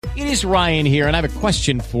It is Ryan here, and I have a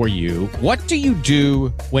question for you. What do you do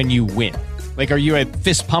when you win? Like, are you a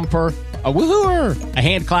fist pumper, a woohooer, a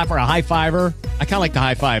hand clapper, a high fiver? I kind of like the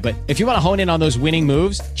high five, but if you want to hone in on those winning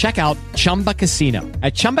moves, check out Chumba Casino.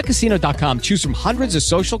 At ChumbaCasino.com, choose from hundreds of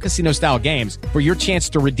social casino-style games for your chance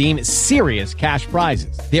to redeem serious cash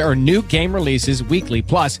prizes. There are new game releases weekly,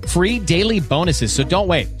 plus free daily bonuses, so don't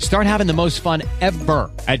wait. Start having the most fun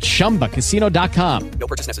ever at ChumbaCasino.com. No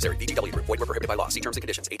purchase necessary. VGW. Void where prohibited by law. See terms and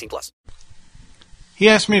conditions. 18+. He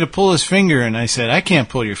asked me to pull his finger, and I said, I can't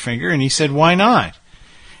pull your finger. And he said, why not?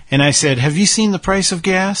 And I said, have you seen the price of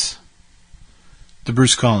gas? The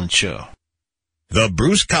Bruce Collins Show. The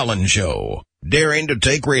Bruce Collins Show. Daring to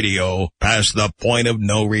take radio past the point of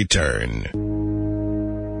no return.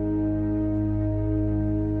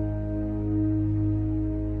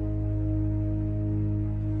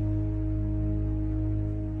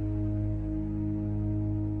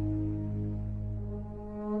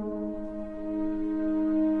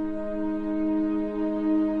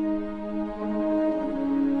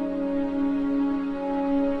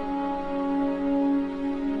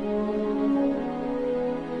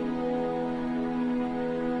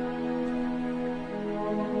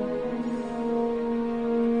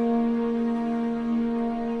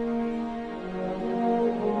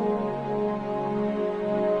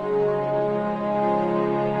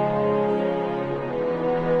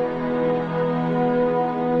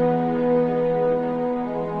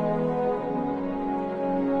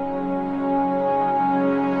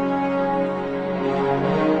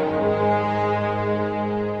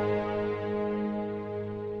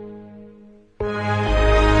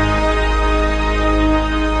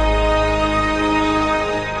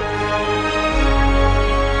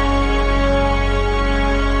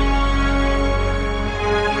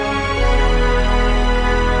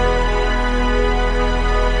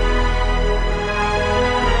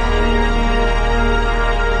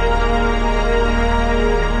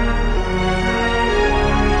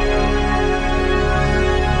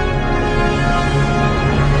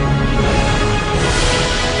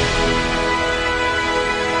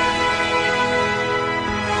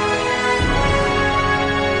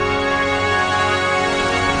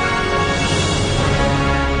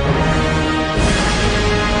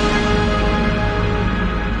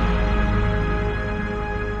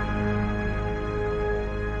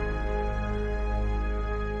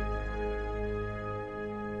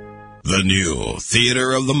 The new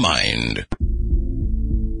Theater of the Mind.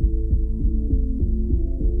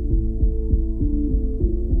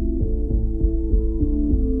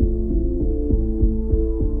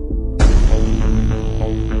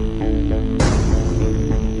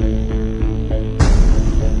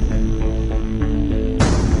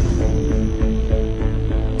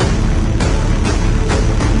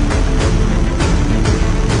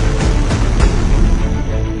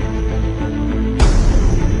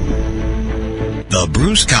 The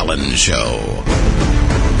Bruce Collins Show.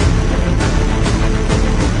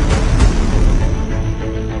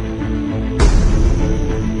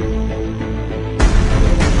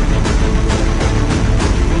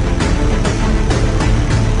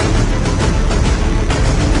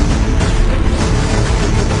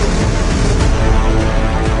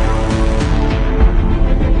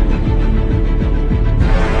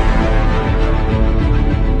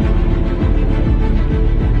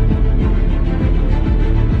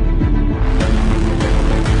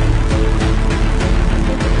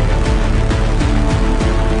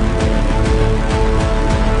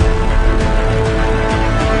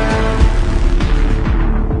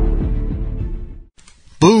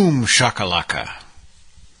 Boom shakalaka.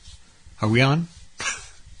 Are we on?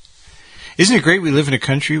 Isn't it great we live in a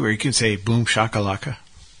country where you can say boom shakalaka?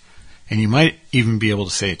 And you might even be able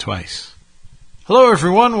to say it twice. Hello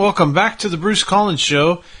everyone, welcome back to the Bruce Collins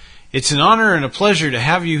Show. It's an honor and a pleasure to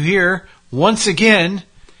have you here once again.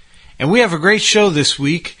 And we have a great show this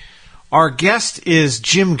week. Our guest is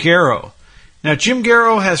Jim Garrow. Now Jim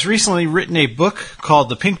Garrow has recently written a book called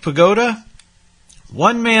The Pink Pagoda,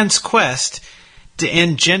 One Man's Quest to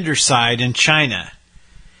End Gendercide in China.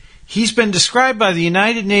 He's been described by the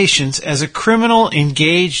United Nations as a criminal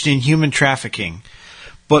engaged in human trafficking.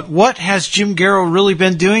 But what has Jim Garrow really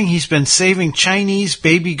been doing? He's been saving Chinese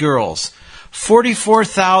baby girls.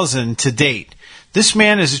 44,000 to date. This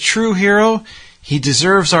man is a true hero. He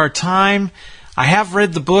deserves our time. I have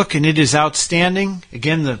read the book and it is outstanding.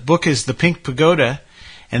 Again, the book is The Pink Pagoda,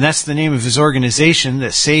 and that's the name of his organization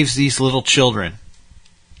that saves these little children.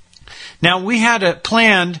 Now, we had it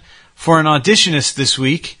planned for an auditionist this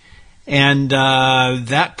week, and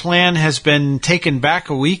that plan has been taken back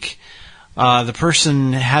a week. The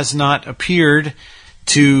person has not appeared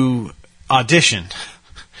to audition.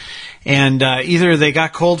 And either they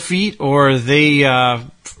got cold feet or they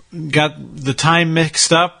got the time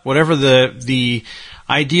mixed up. Whatever the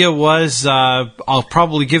idea was, I'll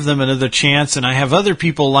probably give them another chance. And I have other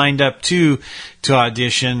people lined up too to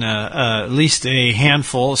audition, at least a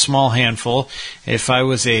small handful. If I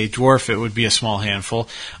was a dwarf, it would be a small handful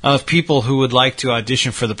of people who would like to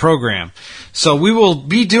audition for the program. So we will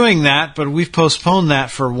be doing that, but we've postponed that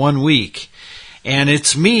for 1 week. And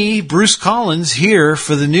it's me, Bruce Collins, here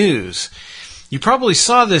for the news. You probably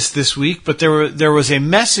saw this week, but there was a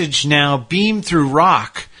message now beamed through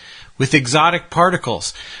rock with exotic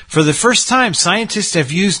particles. For the first time, scientists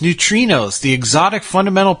have used neutrinos, the exotic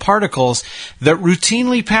fundamental particles that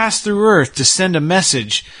routinely pass through Earth, to send a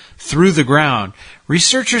message through the ground.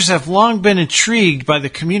 Researchers have long been intrigued by the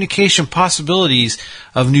communication possibilities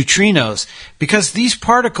of neutrinos because these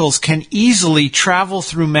particles can easily travel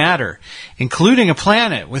through matter, including a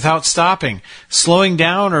planet, without stopping, slowing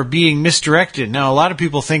down, or being misdirected. Now, a lot of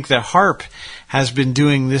people think that HAARP has been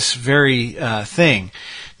doing this very thing.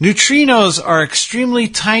 Neutrinos are extremely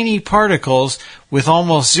tiny particles with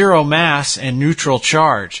almost zero mass and neutral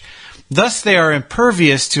charge. Thus, they are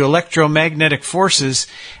impervious to electromagnetic forces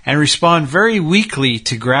and respond very weakly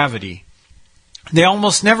to gravity. They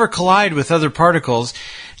almost never collide with other particles,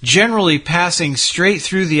 generally passing straight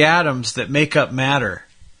through the atoms that make up matter.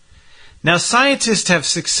 Now, scientists have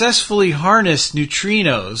successfully harnessed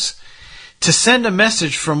neutrinos to send a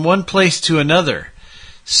message from one place to another,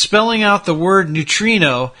 spelling out the word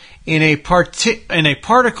neutrino in a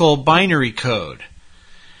particle binary code.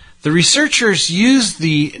 The researchers used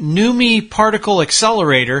the NUMI particle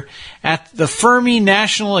accelerator at the Fermi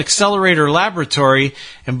National Accelerator Laboratory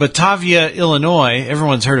in Batavia, Illinois,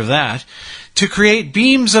 everyone's heard of that, to create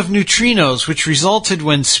beams of neutrinos which resulted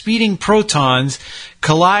when speeding protons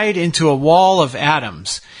collide into a wall of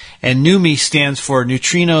atoms. And NUMI stands for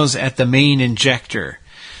neutrinos at the main injector.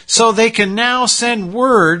 So they can now send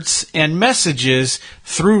words and messages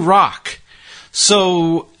through rock.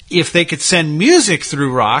 So if they could send music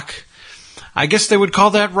through rock, I guess they would call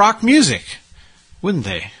that rock music, wouldn't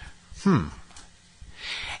they?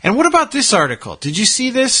 And what about this article? Did you see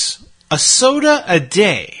this? A soda a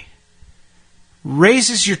day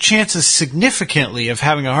raises your chances significantly of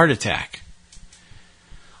having a heart attack.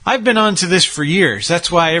 I've been on to this for years.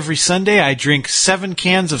 That's why every Sunday I drink 7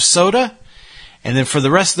 cans of soda, and then for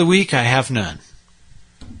the rest of the week I have none.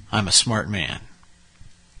 I'm a smart man.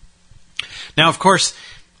 Now, of course,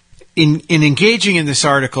 in engaging in this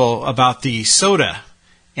article about the soda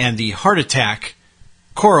and the heart attack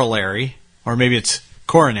corollary, or maybe it's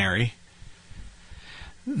coronary,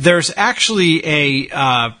 there's actually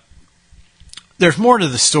there's more to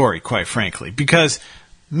the story, quite frankly, because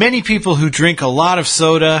many people who drink a lot of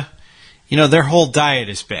soda, their whole diet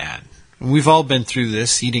is bad. And we've all been through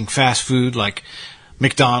this, eating fast food like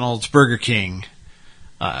McDonald's, Burger King.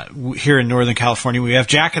 Here in Northern California, we have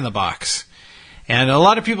Jack in the Box. And a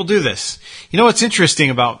lot of people do this. What's interesting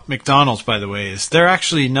about McDonald's, by the way, is they're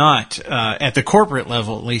actually not, at the corporate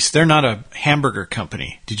level at least, they're not a hamburger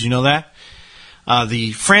company. Did you know that?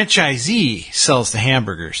 The franchisee sells the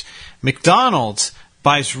hamburgers. McDonald's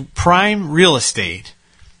buys prime real estate,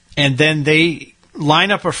 and then they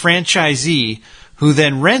line up a franchisee who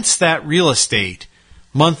then rents that real estate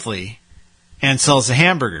monthly and sells the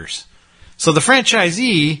hamburgers. So the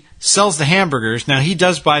franchisee sells the hamburgers. Now, he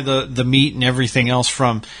does buy the meat and everything else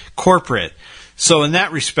from corporate. So in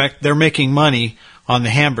that respect, they're making money on the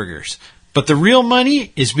hamburgers. But the real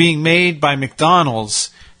money is being made by McDonald's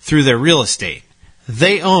through their real estate.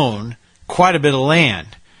 They own quite a bit of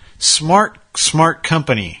land. Smart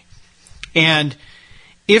company. And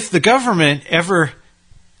if the government ever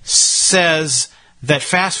says that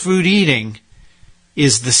fast food eating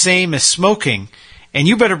is the same as smoking, and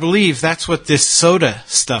you better believe that's what this soda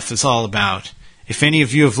stuff is all about. If any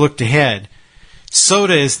of you have looked ahead,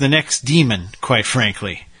 soda is the next demon, quite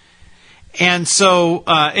frankly. And so,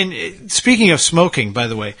 and speaking of smoking, by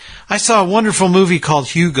the way, I saw a wonderful movie called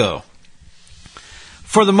Hugo.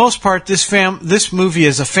 For the most part, this movie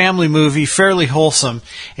is a family movie, fairly wholesome,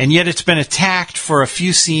 and yet it's been attacked for a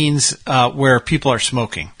few scenes where people are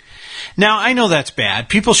smoking. Now, I know that's bad.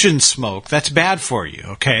 People shouldn't smoke. That's bad for you,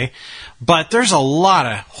 okay? But there's a lot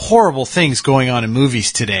of horrible things going on in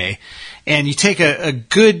movies today, and you take a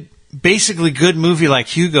basically good movie like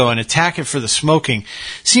Hugo and attack it for the smoking.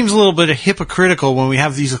 Seems a little bit hypocritical when we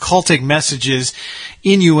have these occultic messages,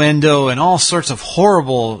 innuendo, and all sorts of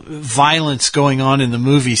horrible violence going on in the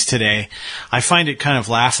movies today. I find it kind of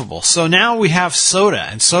laughable. So now we have soda,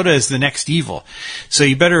 and soda is the next evil. So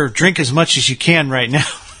you better drink as much as you can right now.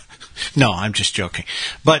 No, I'm just joking.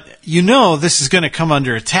 But you know this is going to come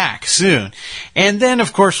under attack soon. And then,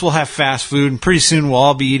 of course, we'll have fast food, and pretty soon we'll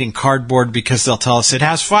all be eating cardboard because they'll tell us it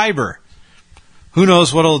has fiber. Who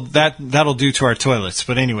knows what that'll do to our toilets.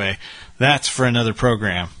 But anyway, that's for another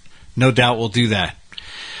program. No doubt we'll do that.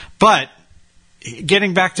 But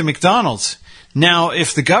getting back to McDonald's, now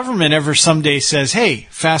if the government ever someday says, hey,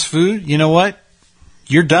 fast food, you know what?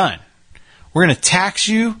 You're done. We're going to tax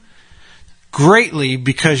you greatly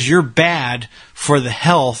because you're bad for the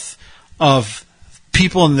health of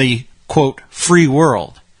people in the, quote, free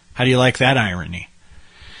world. How do you like that irony?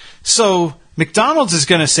 So McDonald's is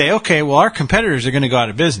going to say, okay, well, our competitors are going to go out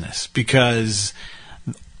of business because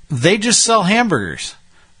they just sell hamburgers,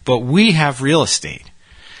 but we have real estate.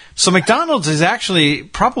 So McDonald's is actually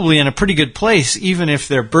probably in a pretty good place, even if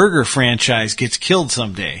their burger franchise gets killed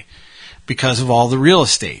someday because of all the real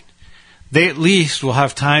estate. They at least will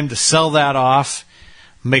have time to sell that off,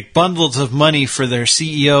 make bundles of money for their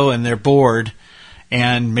CEO and their board,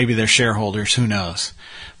 and maybe their shareholders, who knows.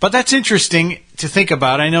 But that's interesting to think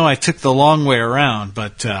about. I know I took the long way around,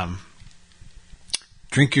 but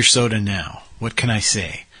drink your soda now. What can I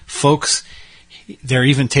say? Folks, they're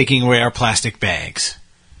even taking away our plastic bags.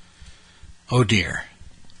 Oh dear.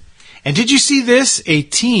 And did you see this? A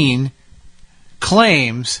teen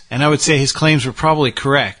claims, and I would say his claims were probably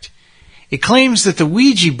correct, it claims that the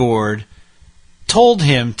Ouija board told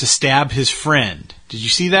him to stab his friend. Did you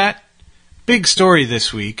see that? Big story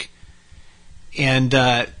this week. And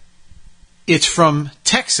it's from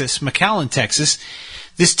Texas, McAllen, Texas.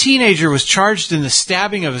 This teenager was charged in the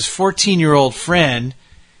stabbing of his 14-year-old friend,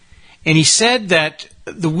 and he said that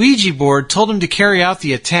the Ouija board told him to carry out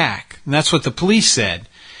the attack, and that's what the police said.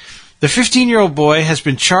 The 15-year-old boy has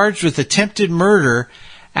been charged with attempted murder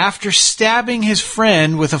after stabbing his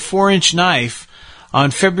friend with a 4-inch knife on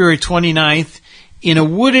February 29th in a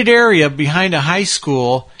wooded area behind a high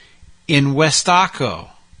school in Westlaco.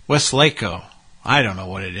 I don't know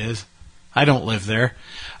what it is. I don't live there.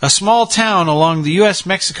 A small town along the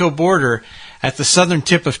U.S.-Mexico border at the southern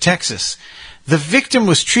tip of Texas. The victim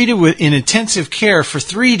was treated in intensive care for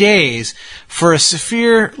 3 days for a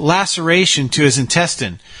severe laceration to his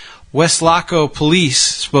intestine, Westlaco police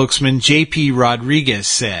spokesman J.P. Rodriguez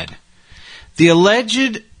said. The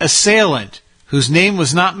alleged assailant, whose name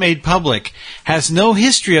was not made public, has no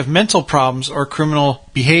history of mental problems or criminal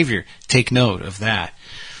behavior. Take note of that.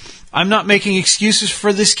 I'm not making excuses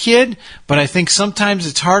for this kid, but I think sometimes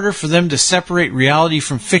it's harder for them to separate reality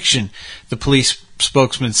from fiction, the police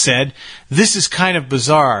spokesman said. This is kind of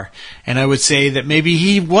bizarre, and I would say that maybe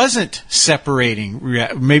he wasn't separating.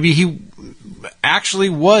 Maybe he actually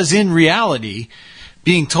was in reality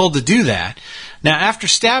being told to do that. Now, after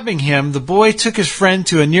stabbing him, the boy took his friend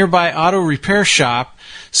to a nearby auto repair shop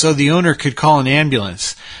so the owner could call an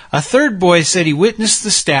ambulance. A third boy said he witnessed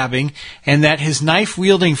the stabbing and that his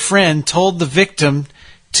knife-wielding friend told the victim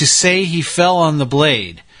to say he fell on the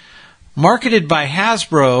blade. Marketed by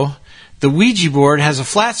Hasbro, the Ouija board has a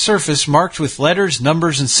flat surface marked with letters,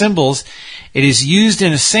 numbers, and symbols. It is used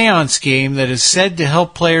in a seance game that is said to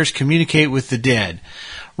help players communicate with the dead.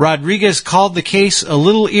 Rodriguez called the case a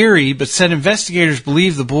little eerie, but said investigators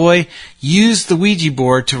believe the boy used the Ouija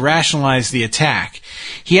board to rationalize the attack.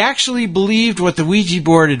 He actually believed what the Ouija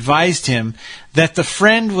board advised him, that the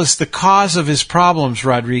friend was the cause of his problems,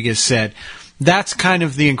 Rodriguez said. That's kind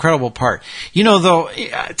of the incredible part. You know, though,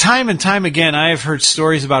 time and time again, I have heard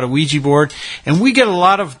stories about a Ouija board, and we get a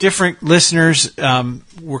lot of different listeners.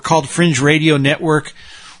 We're called Fringe Radio Network.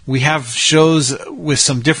 We have shows with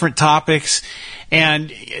some different topics,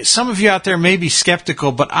 and some of you out there may be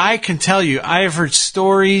skeptical, but I can tell you, I have heard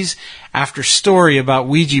stories after story about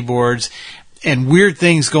Ouija boards and weird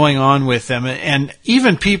things going on with them, and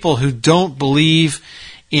even people who don't believe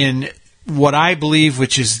in what I believe,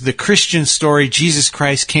 which is the Christian story. Jesus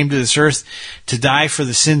Christ came to this earth to die for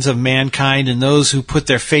the sins of mankind, and those who put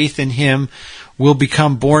their faith in Him will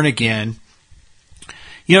become born again.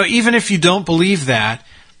 You know, even if you don't believe that,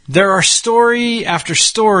 there are story after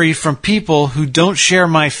story from people who don't share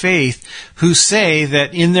my faith who say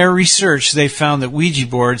that in their research they found that Ouija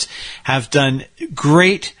boards have done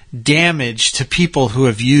great damage to people who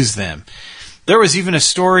have used them. There was even a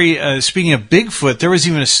story, speaking of Bigfoot, there was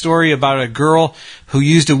even a story about a girl who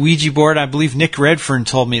used a Ouija board. I believe Nick Redfern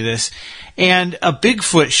told me this. And a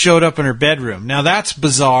Bigfoot showed up in her bedroom. Now that's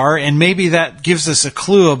bizarre, and maybe that gives us a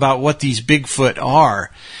clue about what these Bigfoot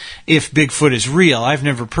are, if Bigfoot is real. I've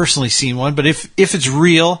never personally seen one, but if it's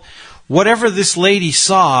real, whatever this lady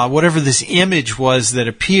saw, whatever this image was that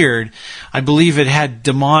appeared, I believe it had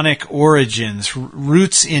demonic origins,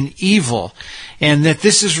 roots in evil, and that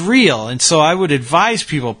this is real. And so I would advise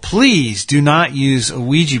people, please do not use a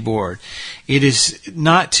Ouija board. It is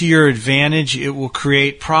not to your advantage. It will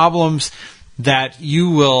create problems that you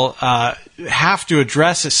will have to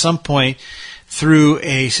address at some point through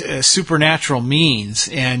a supernatural means,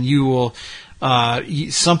 and you will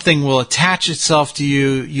something will attach itself to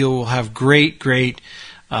you. You will have great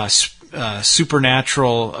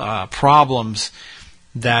supernatural problems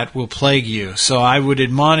that will plague you. So I would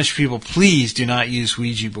admonish people, please do not use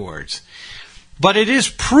Ouija boards. But it is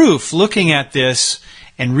proof, looking at this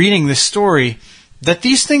and reading this story, that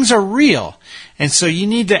these things are real. And so you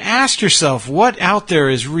need to ask yourself, what out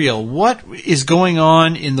there is real? What is going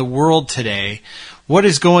on in the world today? What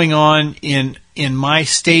is going on in my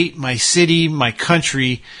state, my city, my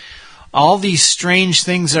country? All these strange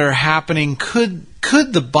things that are happening, could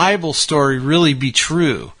the Bible story really be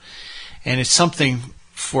true? And it's something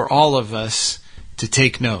for all of us to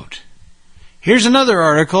take note. Here's another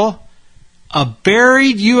article. A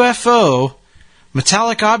buried UFO,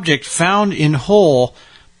 metallic object found in hole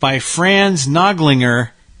by Franz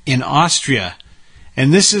Naglinger in Austria.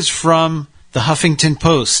 And this is from the Huffington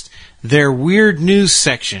Post, their weird news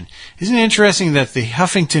section. Isn't it interesting that the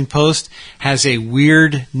Huffington Post has a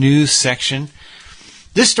weird news section?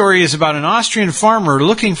 This story is about an Austrian farmer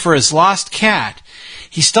looking for his lost cat.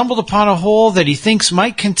 He stumbled upon a hole that he thinks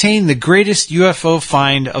might contain the greatest UFO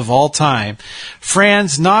find of all time.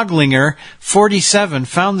 Franz Naglinger, 47,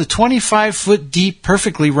 found the 25-foot deep,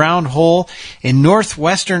 perfectly round hole in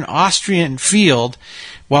northwestern Austrian field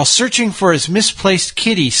while searching for his misplaced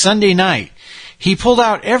kitty Sunday night. He pulled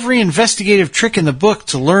out every investigative trick in the book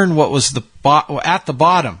to learn what was at the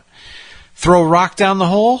bottom. Throw a rock down the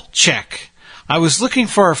hole? Check. I was looking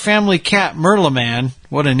for our family cat, Merleman,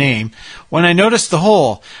 what a name, when I noticed the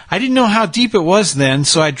hole. I didn't know how deep it was then,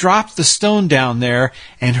 so I dropped the stone down there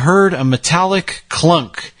and heard a metallic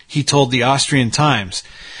clunk, he told the Austrian Times.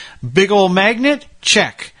 Big old magnet?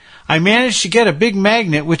 Check. I managed to get a big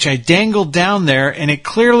magnet which I dangled down there, and it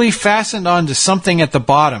clearly fastened onto something at the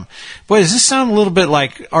bottom. Boy, does this sound a little bit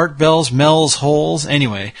like Art Bell's Mel's holes?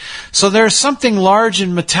 Anyway, so there's something large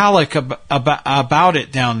and metallic about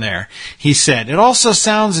it down there, he said. It also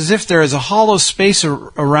sounds as if there is a hollow space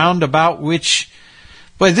around about which...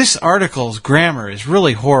 Boy, this article's grammar is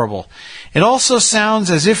really horrible. It also sounds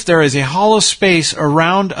as if there is a hollow space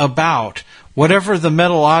around about whatever the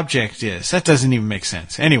metal object is. That doesn't even make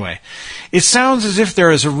sense. Anyway, it sounds as if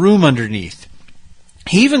there is a room underneath.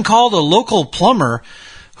 He even called a local plumber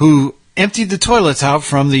who emptied the toilets out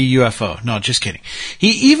from the UFO. No, just kidding. He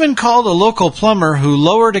even called a local plumber who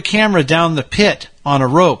lowered a camera down the pit on a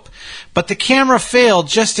rope, but the camera failed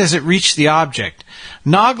just as it reached the object.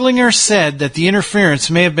 Naglinger said that the interference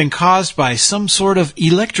may have been caused by some sort of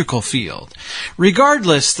electrical field.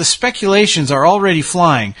 Regardless, the speculations are already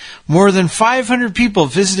flying. More than 500 people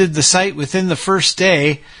visited the site within the first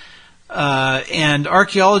day, and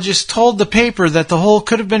archaeologists told the paper that the hole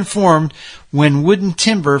could have been formed when wooden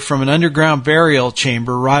timber from an underground burial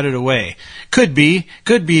chamber rotted away. Could be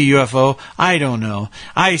a UFO. I don't know.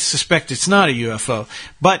 I suspect it's not a UFO.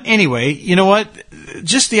 But anyway, you know what?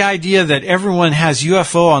 Just the idea that everyone has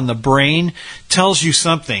UFO on the brain tells you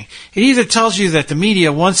something. It either tells you that the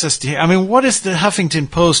media wants us to... I mean, what is the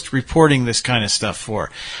Huffington Post reporting this kind of stuff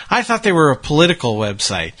for? I thought they were a political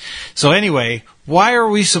website. So anyway... Why are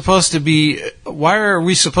we supposed to be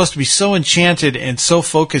so enchanted and so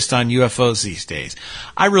focused on UFOs these days?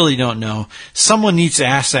 I really don't know. Someone needs to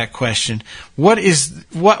ask that question. Why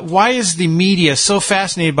is the media so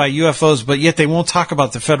fascinated by UFOs, but yet they won't talk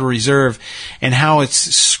about the Federal Reserve and how it's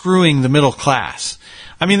screwing the middle class?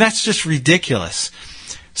 I mean, that's just ridiculous.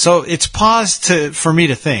 So it's paused for me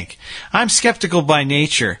to think. I'm skeptical by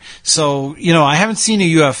nature. So, I haven't seen a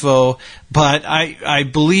UFO, but I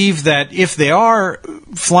believe that if they are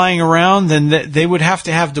flying around, then they would have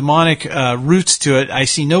to have demonic roots to it. I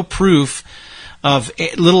see no proof of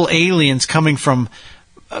little aliens coming from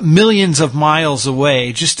millions of miles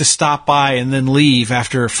away just to stop by and then leave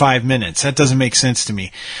after 5 minutes. That doesn't make sense to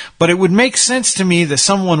me. But it would make sense to me that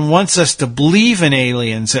someone wants us to believe in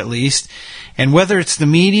aliens at least, and whether it's the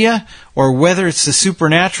media or whether it's the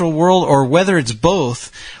supernatural world or whether it's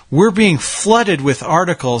both, we're being flooded with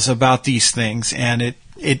articles about these things, and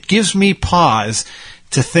it gives me pause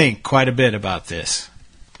to think quite a bit about this.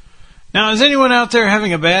 Now, is anyone out there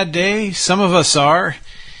having a bad day? Some of us are.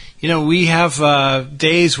 We have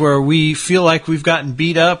days where we feel like we've gotten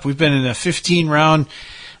beat up. We've been in a 15-round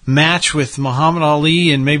match with Muhammad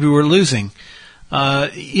Ali, and maybe we're losing. A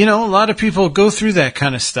lot of people go through that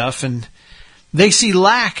kind of stuff, and they see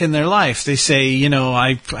lack in their life. They say,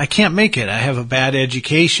 I can't make it. I have a bad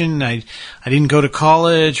education. I didn't go to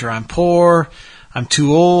college, or I'm poor. I'm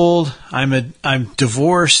too old. I'm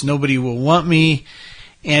divorced. Nobody will want me.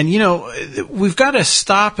 And, we've got to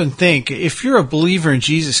stop and think. If you're a believer in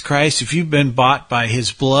Jesus Christ, if you've been bought by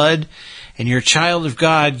His blood and you're a child of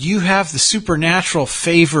God, you have the supernatural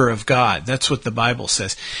favor of God. That's what the Bible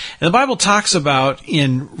says. And the Bible talks about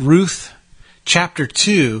in Ruth chapter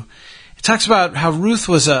 2, it talks about how Ruth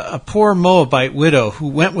was a poor Moabite widow who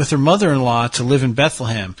went with her mother-in-law to live in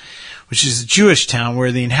Bethlehem, which is a Jewish town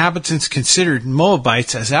where the inhabitants considered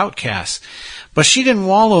Moabites as outcasts. But she didn't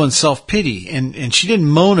wallow in self-pity, and she didn't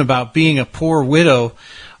moan about being a poor widow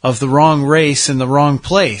of the wrong race in the wrong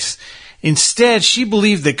place. Instead, she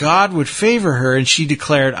believed that God would favor her, and she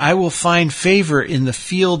declared, "I will find favor in the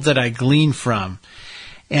field that I glean from."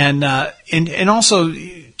 And also,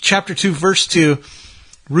 chapter 2, verse 2,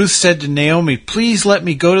 Ruth said to Naomi, "Please let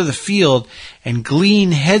me go to the field and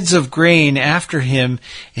glean heads of grain after him,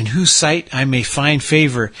 in whose sight I may find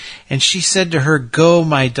favor." And she said to her, "Go,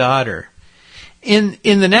 my daughter." In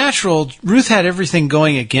the natural, Ruth had everything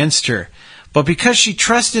going against her. But because she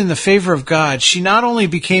trusted in the favor of God, she not only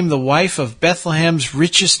became the wife of Bethlehem's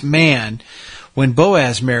richest man when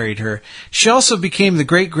Boaz married her, she also became the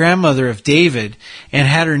great-grandmother of David and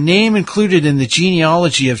had her name included in the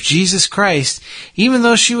genealogy of Jesus Christ, even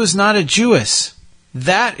though she was not a Jewess.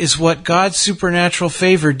 That is what God's supernatural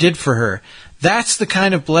favor did for her. That's the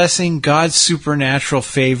kind of blessing God's supernatural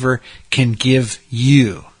favor can give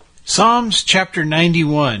you. Psalms chapter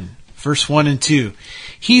 91, verse 1 and 2.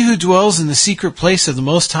 He who dwells in the secret place of the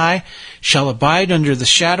Most High shall abide under the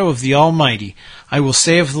shadow of the Almighty. I will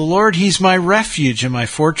say of the Lord, He's my refuge and my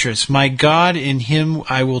fortress, my God, in Him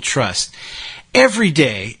I will trust. Every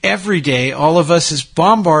day, all of us is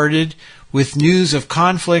bombarded with news of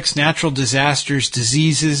conflicts, natural disasters,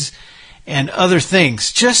 diseases, and other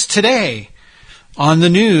things. Just today, on the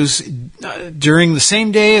news, during the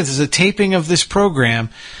same day as the taping of this program,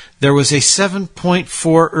 there was a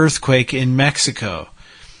 7.4 earthquake in Mexico.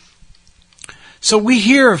 So we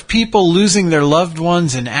hear of people losing their loved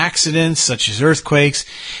ones in accidents such as earthquakes,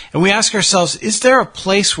 and we ask ourselves, is there a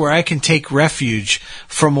place where I can take refuge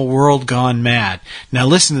from a world gone mad? Now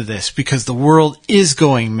listen to this, because the world is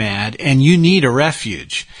going mad, and you need a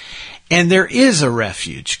refuge. And there is a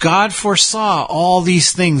refuge. God foresaw all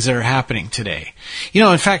these things that are happening today.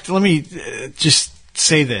 In fact, let me just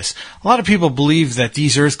say this. A lot of people believe that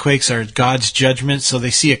these earthquakes are God's judgment, so they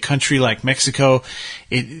see a country like Mexico,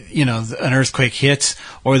 an earthquake hits,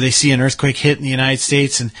 or they see an earthquake hit in the United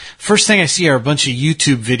States, and first thing I see are a bunch of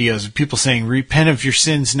YouTube videos of people saying, "Repent of your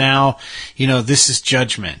sins now, this is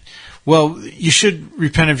judgment." Well, you should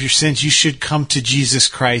repent of your sins. You should come to Jesus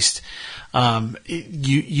Christ.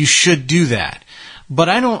 You should do that. But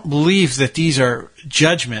I don't believe that these are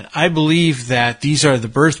judgment. I believe that these are the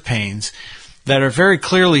birth pains that are very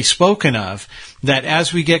clearly spoken of, that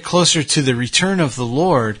as we get closer to the return of the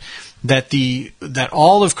Lord, that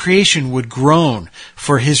all of creation would groan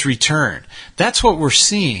for His return. That's what we're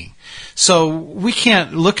seeing. So we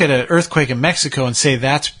can't look at an earthquake in Mexico and say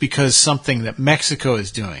that's because something that Mexico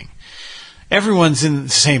is doing. Everyone's in the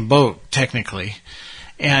same boat, technically.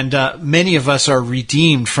 And many of us are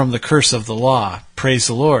redeemed from the curse of the law. Praise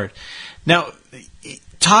the Lord. Now,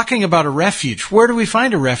 talking about a refuge, where do we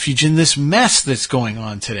find a refuge in this mess that's going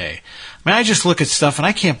on today? I just look at stuff and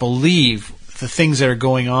I can't believe the things that are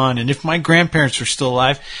going on. And if my grandparents were still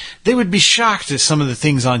alive, they would be shocked at some of the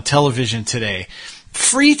things on television today.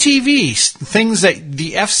 Free TV, things that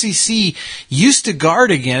the FCC used to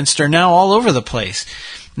guard against, are now all over the place.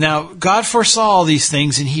 Now, God foresaw all these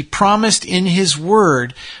things, and He promised in His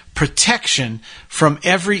Word protection from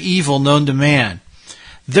every evil known to man.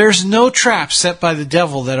 There's no trap set by the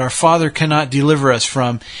devil that our Father cannot deliver us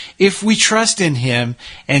from if we trust in Him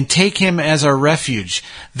and take Him as our refuge.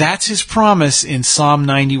 That's His promise in Psalm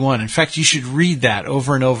 91. In fact, you should read that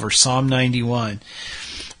over and over, Psalm 91.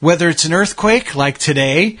 Whether it's an earthquake like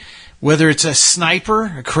today, whether it's a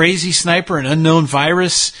sniper, a crazy sniper, an unknown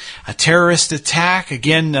virus, a terrorist attack,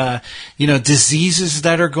 again, diseases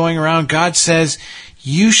that are going around, God says,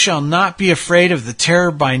 "You shall not be afraid of the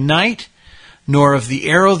terror by night, nor of the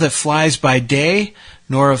arrow that flies by day,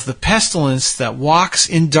 nor of the pestilence that walks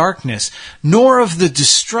in darkness, nor of the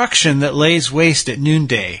destruction that lays waste at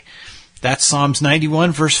noonday." That's Psalms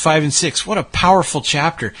 91, verse 5 and 6. What a powerful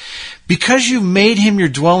chapter. Because you've made him your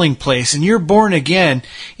dwelling place and you're born again,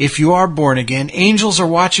 if you are born again, angels are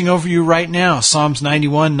watching over you right now. Psalms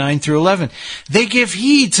 91, 9 through 11. They give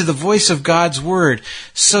heed to the voice of God's word.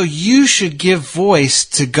 So you should give voice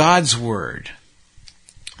to God's word.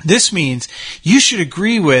 This means you should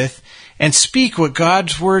agree with and speak what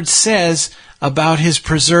God's word says about his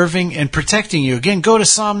preserving and protecting you. Again, go to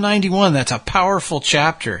Psalm 91. That's a powerful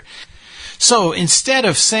chapter. So instead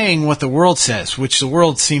of saying what the world says, which the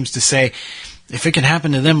world seems to say, if it can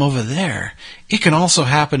happen to them over there, it can also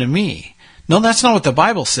happen to me. No, that's not what the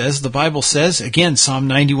Bible says. The Bible says, again, Psalm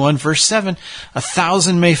 91, verse 7,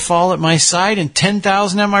 1,000 may fall at my side and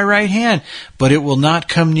 10,000 at my right hand, but it will not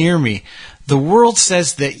come near me. The world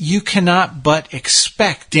says that you cannot but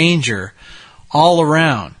expect danger all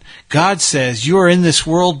around. God says, you are in this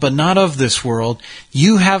world, but not of this world.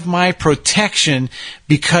 You have my protection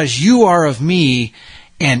because you are of me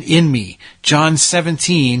and in me. John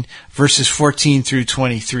 17, verses 14 through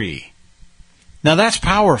 23. Now that's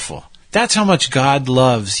powerful. That's how much God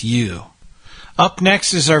loves you. Up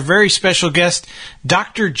next is our very special guest,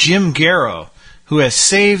 Dr. Jim Garrow, who has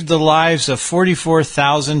saved the lives of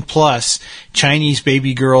 44,000 plus Chinese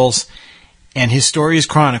baby girls, and his story is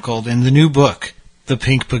chronicled in the new book, The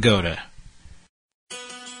Pink Pagoda.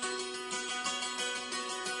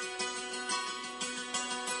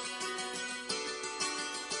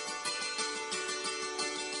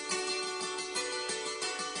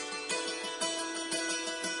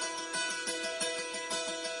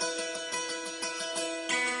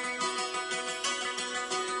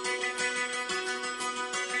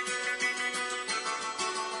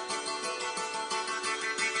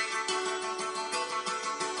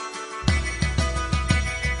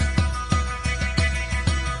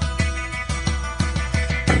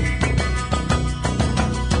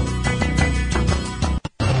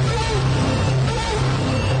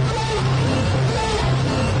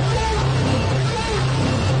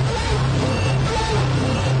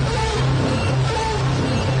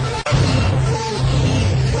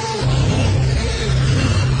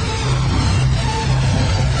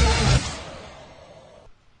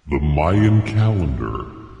 The Mayan Calendar,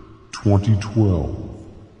 2012,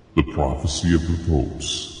 The Prophecy of the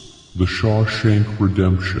Popes, The Shawshank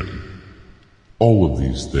Redemption. All of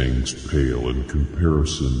these things pale in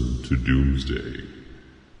comparison to Doomsday.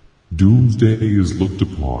 Doomsday is looked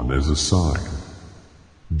upon as a sign.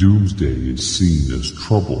 Doomsday is seen as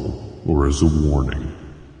trouble or as a warning.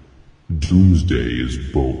 Doomsday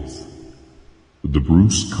is both. The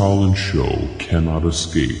Bruce Collins Show cannot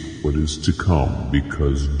escape what is to come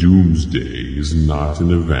because Doomsday is not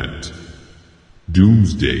an event.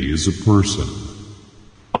 Doomsday is a person.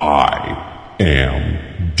 I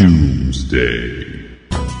am Doomsday.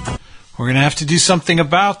 We're going to have to do something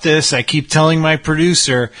about this. I keep telling my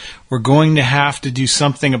producer, we're going to have to do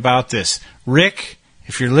something about this. Rick,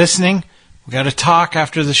 if you're listening, we got to talk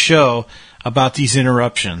after the show about these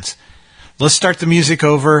interruptions. Let's start the music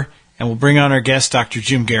over, and we'll bring on our guest, Dr.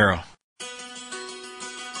 Jim Garrow.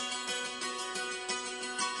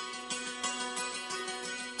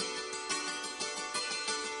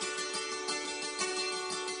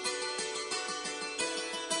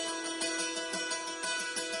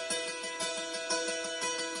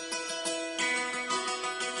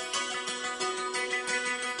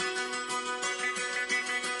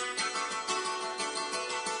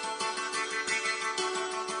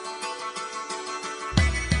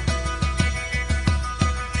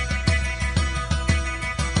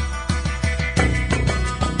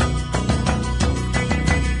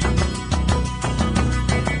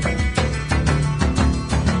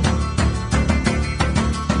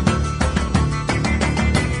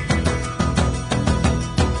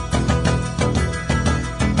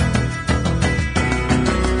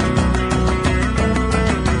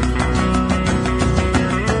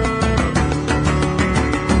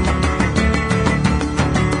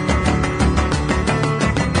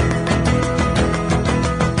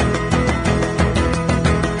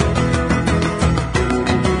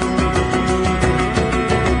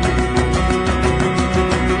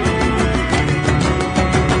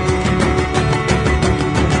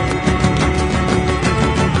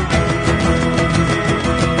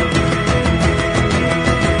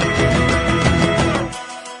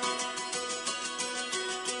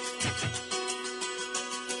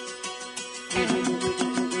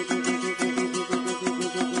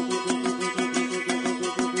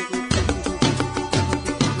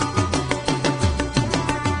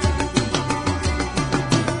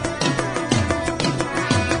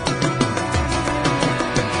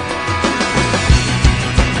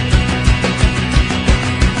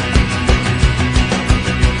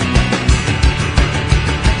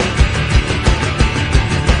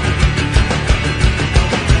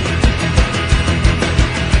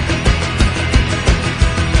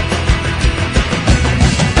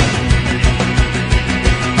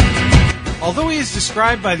 Although he is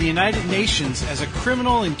described by the United Nations as a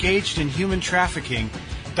criminal engaged in human trafficking,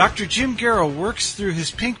 Dr. Jim Garrow works through his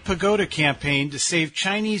Pink Pagoda campaign to save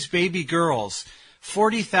Chinese baby girls,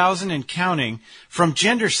 40,000 and counting, from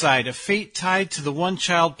gendercide, a fate tied to the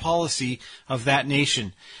one-child policy of that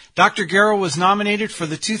nation. Dr. Garrow was nominated for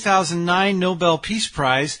the 2009 Nobel Peace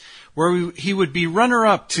Prize, where he would be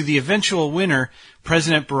runner-up to the eventual winner,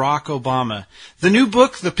 President Barack Obama. The new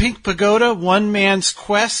book, The Pink Pagoda, One Man's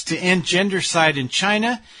Quest to End Gendercide in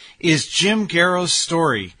China, is Jim Garrow's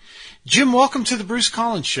story. Jim, welcome to the Bruce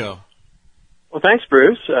Collins Show. Well, thanks,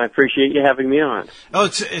 Bruce. I appreciate you having me on. Oh,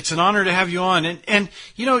 it's an honor to have you on. And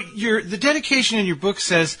you know, the dedication in your book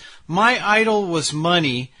says, "My idol was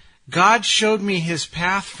money. God showed me his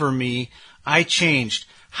path for me. I changed."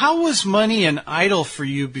 How was money an idol for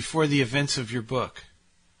you before the events of your book?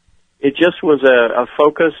 It just was a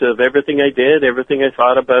focus of everything I did, everything I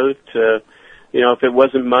thought about. If it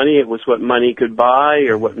wasn't money, it was what money could buy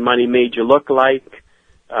or what money made you look like,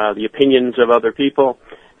 the opinions of other people.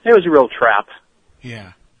 It was a real trap.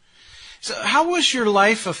 Yeah. So how was your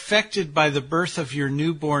life affected by the birth of your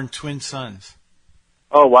newborn twin sons?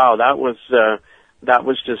 Oh, wow. That was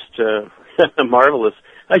just marvelous.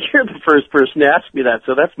 You're the first person to ask me that,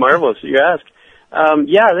 so that's marvelous that you ask.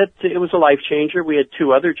 It was a life changer. We had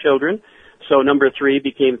two other children, so number 3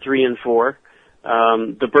 became 3 and 4.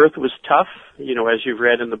 The birth was tough, as you've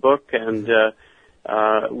read in the book, and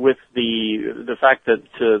with the fact that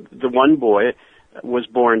the one boy was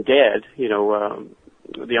born dead,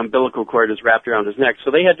 the umbilical cord is wrapped around his neck,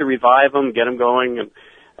 so they had to revive him, get him going, and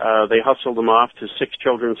they hustled him off to 6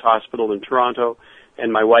 Children's Hospital in Toronto.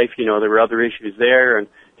 And my wife, there were other issues there, and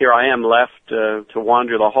here I am left to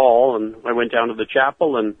wander the hall, and I went down to the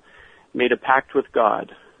chapel and made a pact with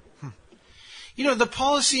God. The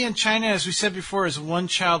policy in China, as we said before, is a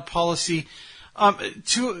one-child policy.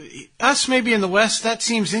 To us, maybe in the West, that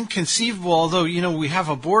seems inconceivable, although, we have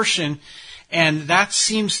abortion, and that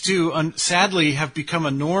seems to, sadly, have become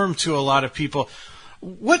a norm to a lot of people.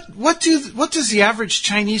 What does the average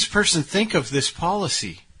Chinese person think of this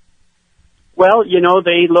policy? Well,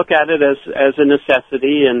 they look at it as a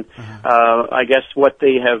necessity, and I guess what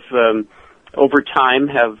they have over time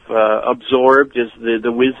have absorbed is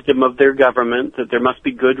the wisdom of their government, that there must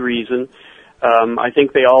be good reason. I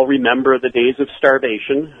think they all remember the days of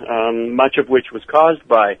starvation, much of which was caused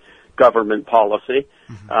by government policy.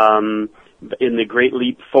 In the Great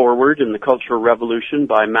Leap Forward in the Cultural Revolution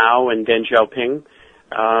by Mao and Deng Xiaoping.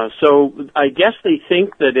 So I guess they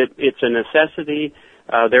think that it's a necessity.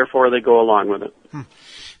 Therefore, they go along with it.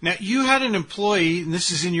 Now, you had an employee, and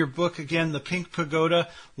this is in your book, again, The Pink Pagoda,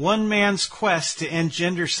 One Man's Quest to End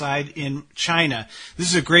Gendercide in China. This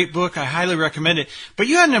is a great book. I highly recommend it. But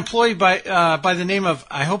you had an employee by the name of,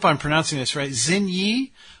 I hope I'm pronouncing this right, Xin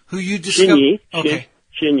Yi, who you discovered... Xin Yi. Okay.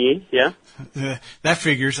 Xin Yi, yeah. That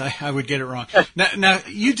figures. I would get it wrong. Now,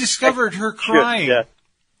 you discovered her crying. Yeah.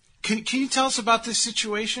 Can you tell us about this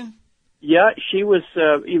situation? Yeah, she was,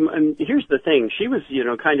 and here's the thing, she was,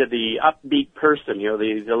 kind of the upbeat person,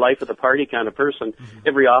 the life of the party kind of person.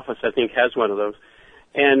 Every office, I think, has one of those.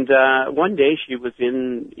 And one day she was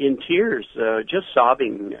in tears, just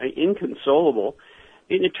sobbing, inconsolable.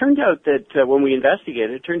 And it turned out that when we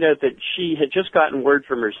investigated, it turned out that she had just gotten word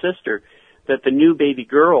from her sister that the new baby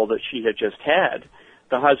girl that she had just had,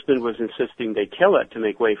 the husband was insisting they kill it to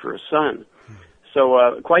make way for a son.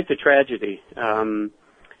 So quite the tragedy.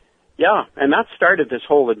 Yeah, and that started this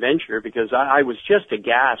whole adventure because I was just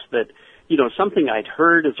aghast that, something I'd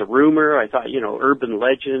heard as a rumor. I thought, urban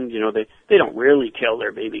legend, they don't really kill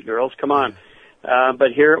their baby girls. Come on.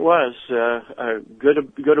 But here it was, a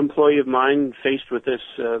good employee of mine faced with this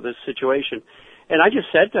situation. And I just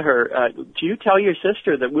said to her, do you tell your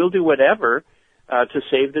sister that we'll do whatever to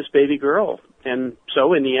save this baby girl? And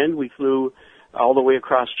so in the end, we flew all the way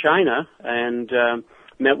across China and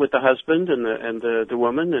met with the husband and the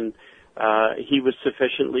woman, and he was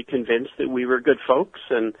sufficiently convinced that we were good folks,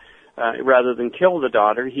 and rather than kill the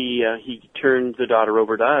daughter, he turned the daughter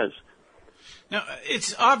over to us. Now,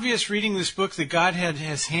 it's obvious reading this book that God had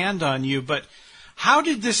his hand on you, but how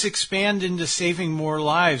did this expand into saving more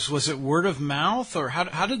lives? Was it word of mouth, or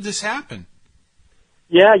how did this happen?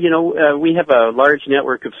 Yeah, we have a large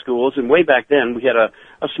network of schools, and way back then we had a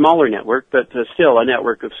smaller network, but still a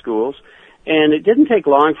network of schools. And it didn't take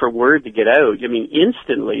long for word to get out. I mean,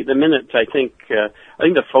 instantly, the minute I think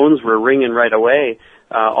the phones were ringing right away,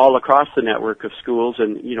 all across the network of schools,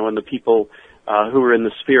 and and the people who were in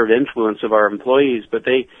the sphere of influence of our employees. But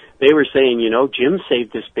they were saying, Jim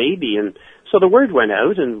saved this baby, and so the word went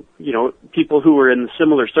out, and people who were in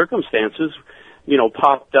similar circumstances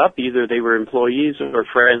popped up. Either they were employees or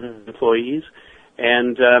friends of employees.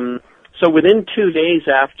 And so within 2 days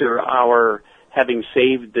after our having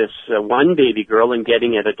saved this one baby girl and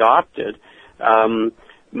getting it adopted,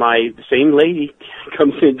 the same lady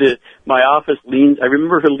comes into my office, I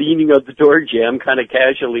remember her leaning on the door jamb kind of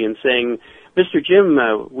casually and saying, "Mr. Jim,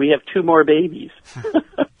 we have 2 more babies."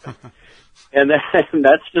 and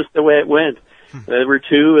that's just the way it went. There were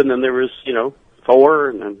 2, and then there was, 4,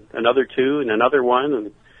 and then another 2, and another 1,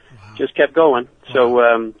 and just kept going.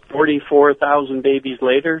 So 44,000 babies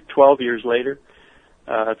later, 12 years later,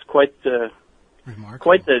 it's quite the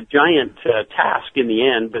giant task in the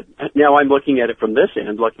end. But now I'm looking at it from this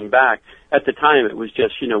end, looking back. At the time, it was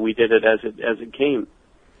just, we did it as it came.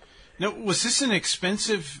 Now, was this an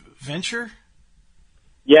expensive venture?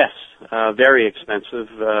 Yes, very expensive.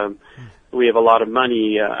 We have a lot of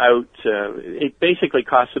money out. It basically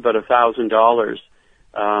costs about $1,000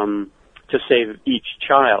 to save each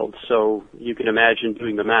child. So you can imagine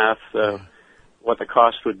doing the math, what the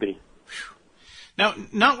cost would be. Now,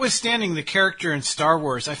 notwithstanding the character in Star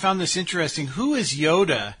Wars, I found this interesting. Who is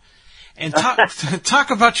Yoda? And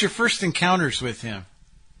talk about your first encounters with him.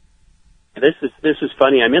 This is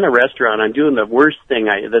funny. I'm in a restaurant. I'm doing the worst thing,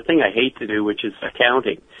 the thing I hate to do, which is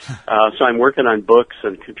accounting. So I'm working on books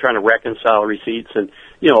and trying to reconcile receipts, and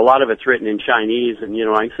a lot of it's written in Chinese, and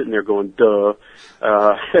I'm sitting there going, duh.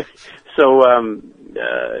 So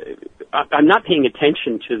I'm not paying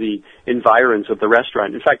attention to the environs of the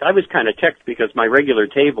restaurant. In fact, I was kind of ticked because my regular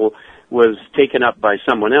table was taken up by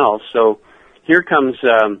someone else. So here comes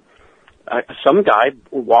some guy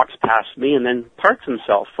walks past me and then parks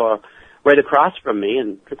himself right across from me,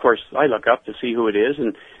 and of course I look up to see who it is, and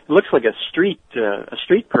it looks like a street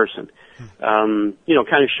person, kind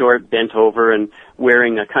of short, bent over, and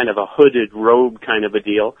wearing a kind of a hooded robe kind of a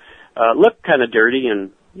deal. Looked kind of dirty,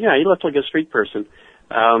 and he looked like a street person.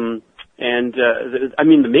 The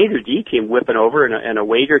maitre d' came whipping over, and a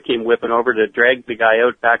waiter came whipping over to drag the guy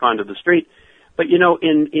out back onto the street. But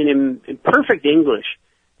in perfect English,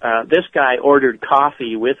 this guy ordered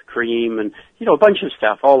coffee with cream and, a bunch of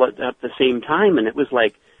stuff all at the same time. And it was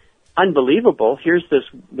like unbelievable. Here's this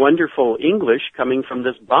wonderful English coming from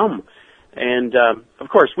this bum. And, of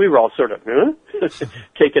course, we were all sort of,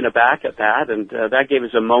 taken aback at that. And, that gave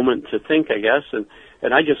us a moment to think, I guess.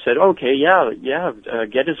 And I just said, okay,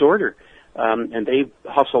 get his order. And they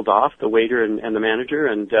hustled off, the waiter and the manager.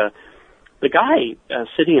 And, the guy,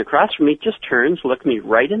 sitting across from me just turns, looked me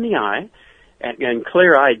right in the eye. And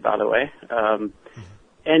clear-eyed, by the way.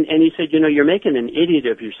 And he said, you're making an idiot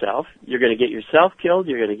of yourself. You're going to get yourself killed.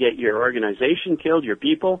 You're going to get your organization killed, your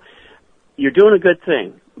people. You're doing a good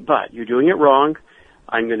thing, but you're doing it wrong.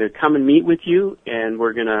 I'm going to come and meet with you, and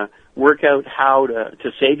we're going to work out how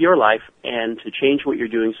to save your life and to change what you're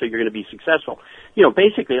doing so you're going to be successful.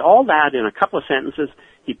 Basically all that in a couple of sentences.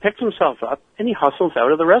 He picks himself up, and he hustles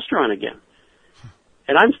out of the restaurant again.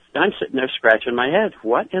 And I'm sitting there scratching my head.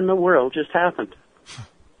 What in the world just happened?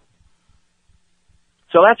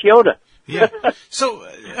 So that's Yoda. Yeah. So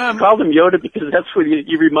I called him Yoda because that's what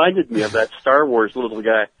you reminded me of, that Star Wars little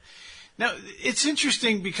guy. Now, it's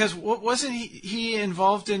interesting because wasn't he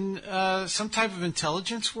involved in some type of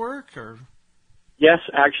intelligence work? Or? Yes,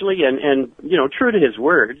 actually, and true to his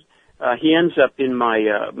word, he ends up in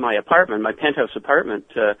my apartment, my penthouse apartment,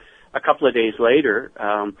 a couple of days later.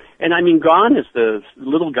 And I mean, gone is the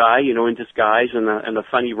little guy, in disguise and the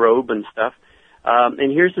funny robe and stuff.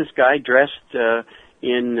 And here's this guy dressed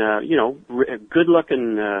in good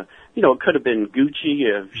looking, it could have been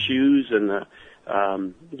Gucci shoes and the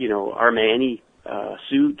Armani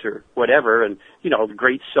suit or whatever, and the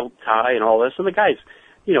great silk tie and all this. And the guy's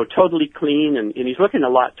totally clean, and he's looking a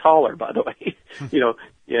lot taller, by the way.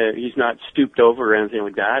 He's not stooped over or anything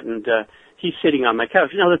like that. And he's sitting on my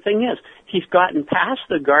couch. The thing is, he's gotten past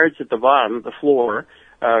the guards at the bottom of the floor,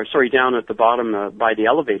 down at the bottom by the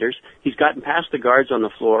elevators. He's gotten past the guards on the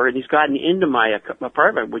floor, and he's gotten into my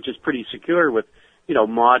apartment, which is pretty secure with, a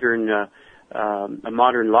modern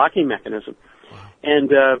locking mechanism. Wow. And,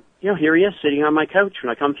 here he is sitting on my couch when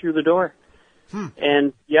I come through the door.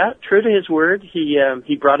 And true to his word,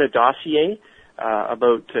 he brought a dossier,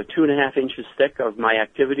 about 2.5 inches thick of my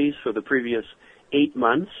activities for the previous 8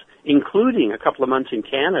 months, including a couple of months in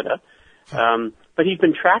Canada. But he'd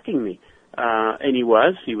been tracking me. And he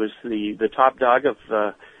was the top dog of,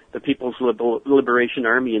 the People's Liberation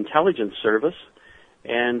Army Intelligence Service.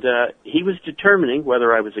 And, he was determining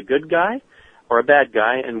whether I was a good guy or a bad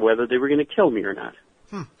guy and whether they were going to kill me or not.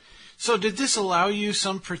 So did this allow you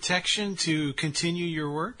some protection to continue your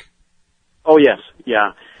work? Oh, yes,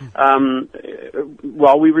 yeah.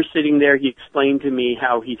 While we were sitting there, he explained to me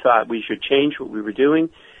how he thought we should change what we were doing,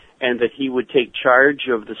 and that he would take charge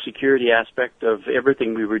of the security aspect of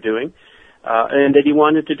everything we were doing, and that he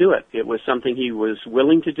wanted to do it. It was something he was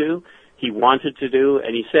willing to do, he wanted to do,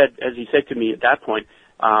 and he said, as he said to me at that point,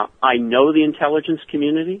 I know the intelligence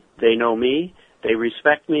community, they know me, they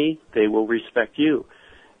respect me, they will respect you.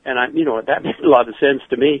 And that made a lot of sense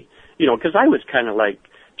to me, because I was kind of like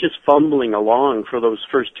just fumbling along for those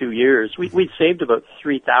first 2 years. We'd saved about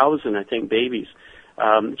 3,000, I think, babies,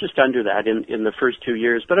 just under that in the first 2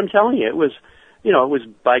 years. But I'm telling you, it was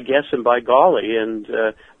by guess and by golly, and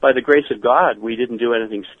by the grace of God, we didn't do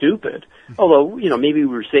anything stupid. Although, maybe we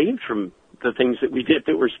were saved from the things that we did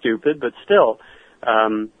that were stupid, but still,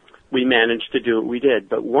 we managed to do what we did.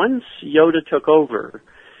 But once Yoda took over,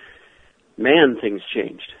 man, things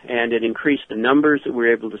changed, and it increased the numbers that we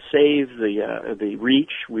were able to save, the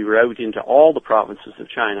reach. We were out into all the provinces of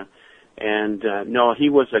China, and no, he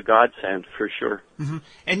was a godsend for sure. Mm-hmm.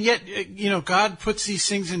 And yet, God puts these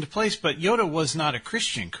things into place, but Yoda was not a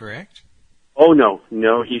Christian, correct? Oh no,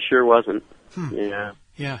 he sure wasn't.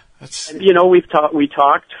 Yeah, that's. And, we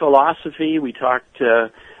talked philosophy. We talked.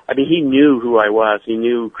 He knew who I was. He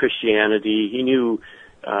knew Christianity. He knew.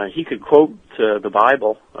 He could quote the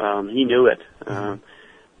Bible. He knew it.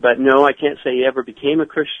 But no, I can't say he ever became a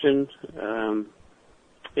Christian.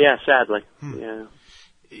 Sadly. Yeah.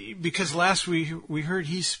 Because last we heard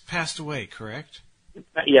he's passed away, correct?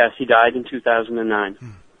 Yes, he died in 2009.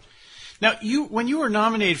 Now, when you were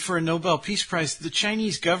nominated for a Nobel Peace Prize, the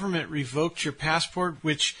Chinese government revoked your passport,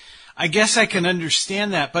 which I guess I can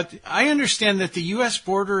understand that. But I understand that the U.S.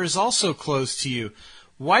 border is also closed to you.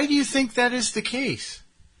 Why do you think that is the case?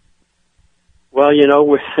 Well,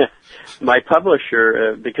 my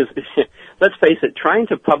publisher, because let's face it, trying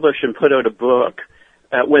to publish and put out a book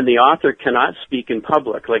when the author cannot speak in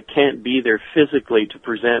public, like can't be there physically to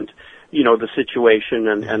present, the situation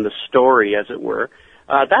and the story, as it were,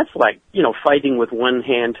 that's like, fighting with one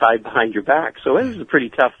hand tied behind your back. So it was a pretty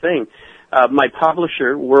tough thing. My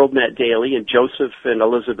publisher, WorldNet Daily, and Joseph and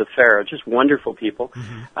Elizabeth Farah, just wonderful people.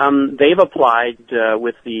 They've applied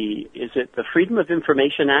with the Freedom of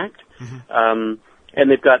Information Act, and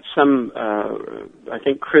they've got some, I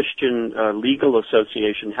think, Christian legal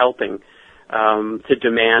association helping to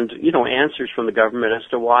demand, answers from the government as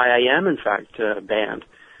to why I am in fact banned.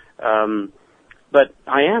 But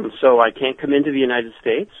I am, so I can't come into the United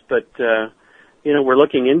States. But we're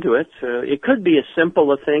looking into it. It could be as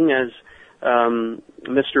simple a thing as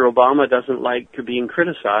Mr. Obama doesn't like being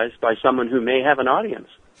criticized by someone who may have an audience.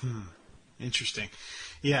 Interesting.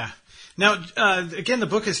 Yeah. Now, again, the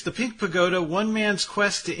book is The Pink Pagoda, One Man's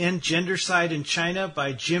Quest to End Gendercide in China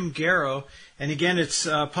by Jim Garrow. And again, it's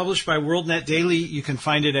published by WorldNet Daily. You can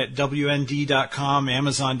find it at WND.com,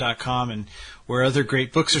 Amazon.com, and where other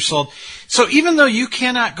great books are sold. So even though you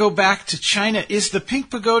cannot go back to China, is the Pink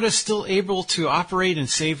Pagoda still able to operate and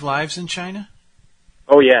save lives in China?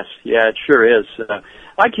 Oh, yes. Yeah, it sure is.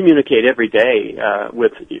 I communicate every day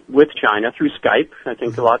with China through Skype. I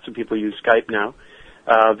think lots of people use Skype now.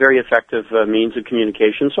 Very effective means of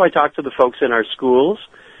communication. So I talk to the folks in our schools,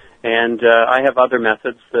 and I have other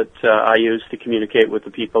methods that I use to communicate with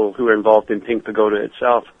the people who are involved in Pink Pagoda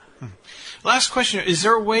itself. Last question. Is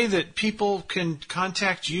there a way that people can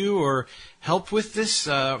contact you or help with this,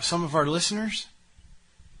 some of our listeners?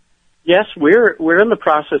 Yes, we're in the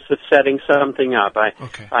process of setting something up. I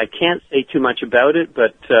can't say too much about it,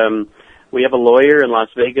 but we have a lawyer in Las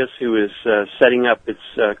Vegas who is setting up.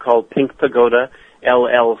 It's called Pink Pagoda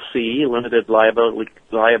LLC, Limited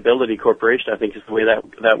Liability Corporation, I think is the way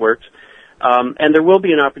that works. And there will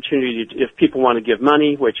be an opportunity if people want to give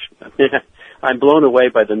money, which I'm blown away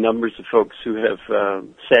by the numbers of folks who have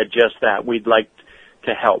said just that. We'd like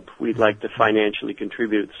to help. We'd like to financially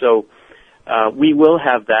contribute. So we will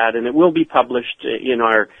have that, and it will be published in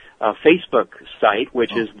our Facebook site,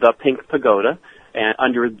 which is The Pink Pagoda,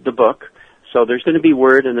 under the book. So there's going to be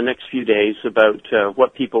word in the next few days about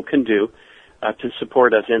what people can do to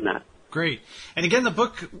support us in that. Great. And again, the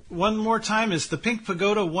book, one more time, is The Pink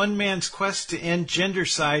Pagoda, One Man's Quest to End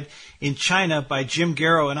Gendercide in China by Jim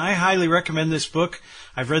Garrow. And I highly recommend this book.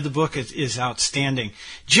 I've read the book. It is outstanding.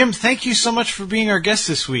 Jim, thank you so much for being our guest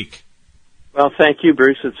this week. Well, thank you,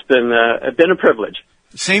 Bruce. It's been a privilege.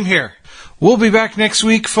 Same here. We'll be back next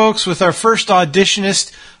week, folks, with our first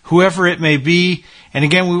auditionist, whoever it may be. And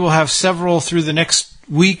again, we will have several through the next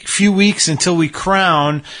few weeks until we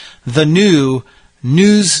crown the new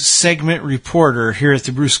news segment reporter here at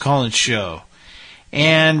the Bruce Collins Show.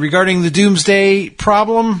 And regarding the doomsday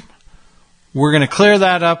problem, we're going to clear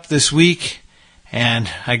that up this week. and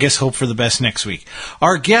I guess hope for the best next week.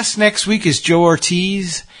 Our guest next week is Joe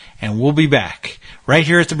Ortiz, and we'll be back right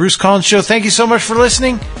here at the Bruce Collins Show. Thank you so much for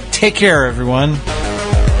listening. Take care, everyone.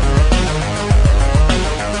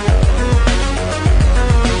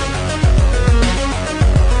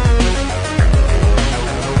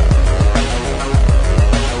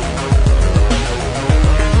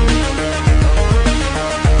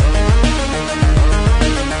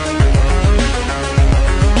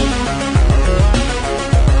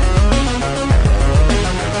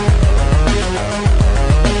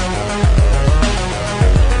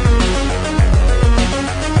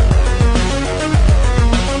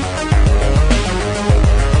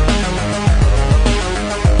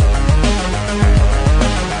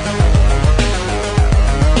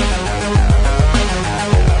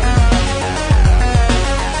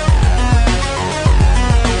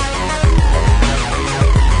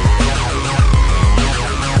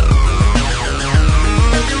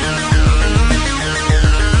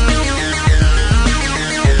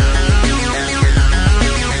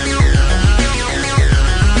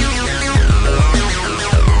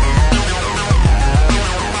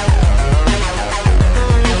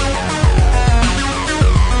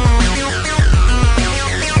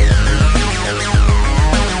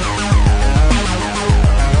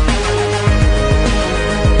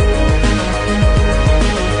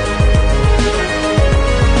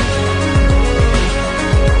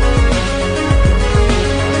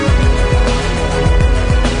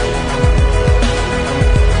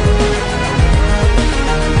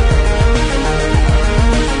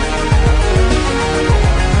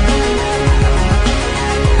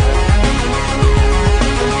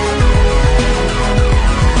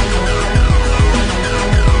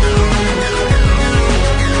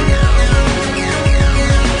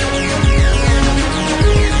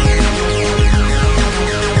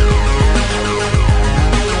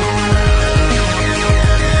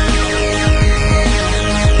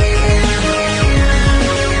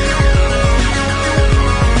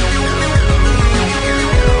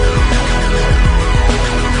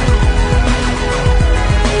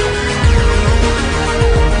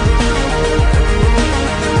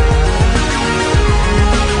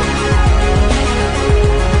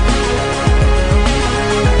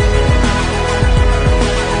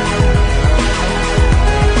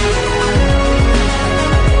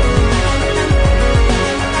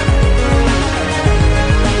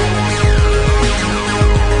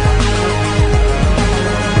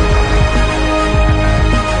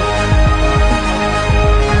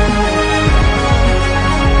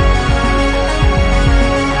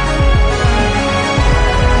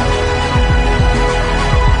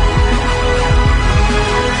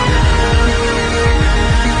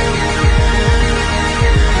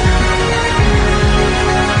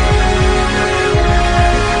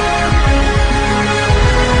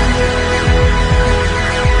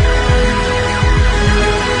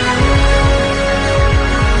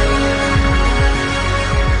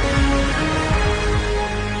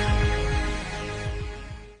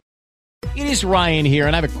 Ryan here,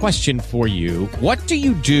 and I have a question for you. What do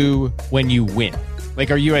you do when you win? Like,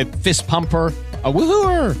 are you a fist pumper, a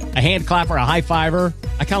woohooer, a hand clapper, a high fiver?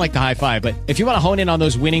 I kind of like the high five, but if you want to hone in on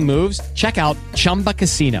those winning moves, check out Chumba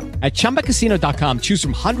Casino. At ChumbaCasino.com, choose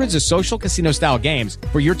from hundreds of social casino-style games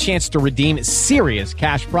for your chance to redeem serious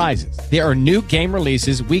cash prizes. There are new game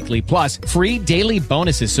releases weekly, plus free daily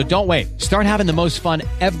bonuses, so don't wait. Start having the most fun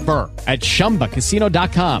ever at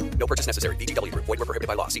ChumbaCasino.com. No purchase necessary. VGW Group. Void where prohibited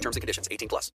by law. See terms and conditions. 18+.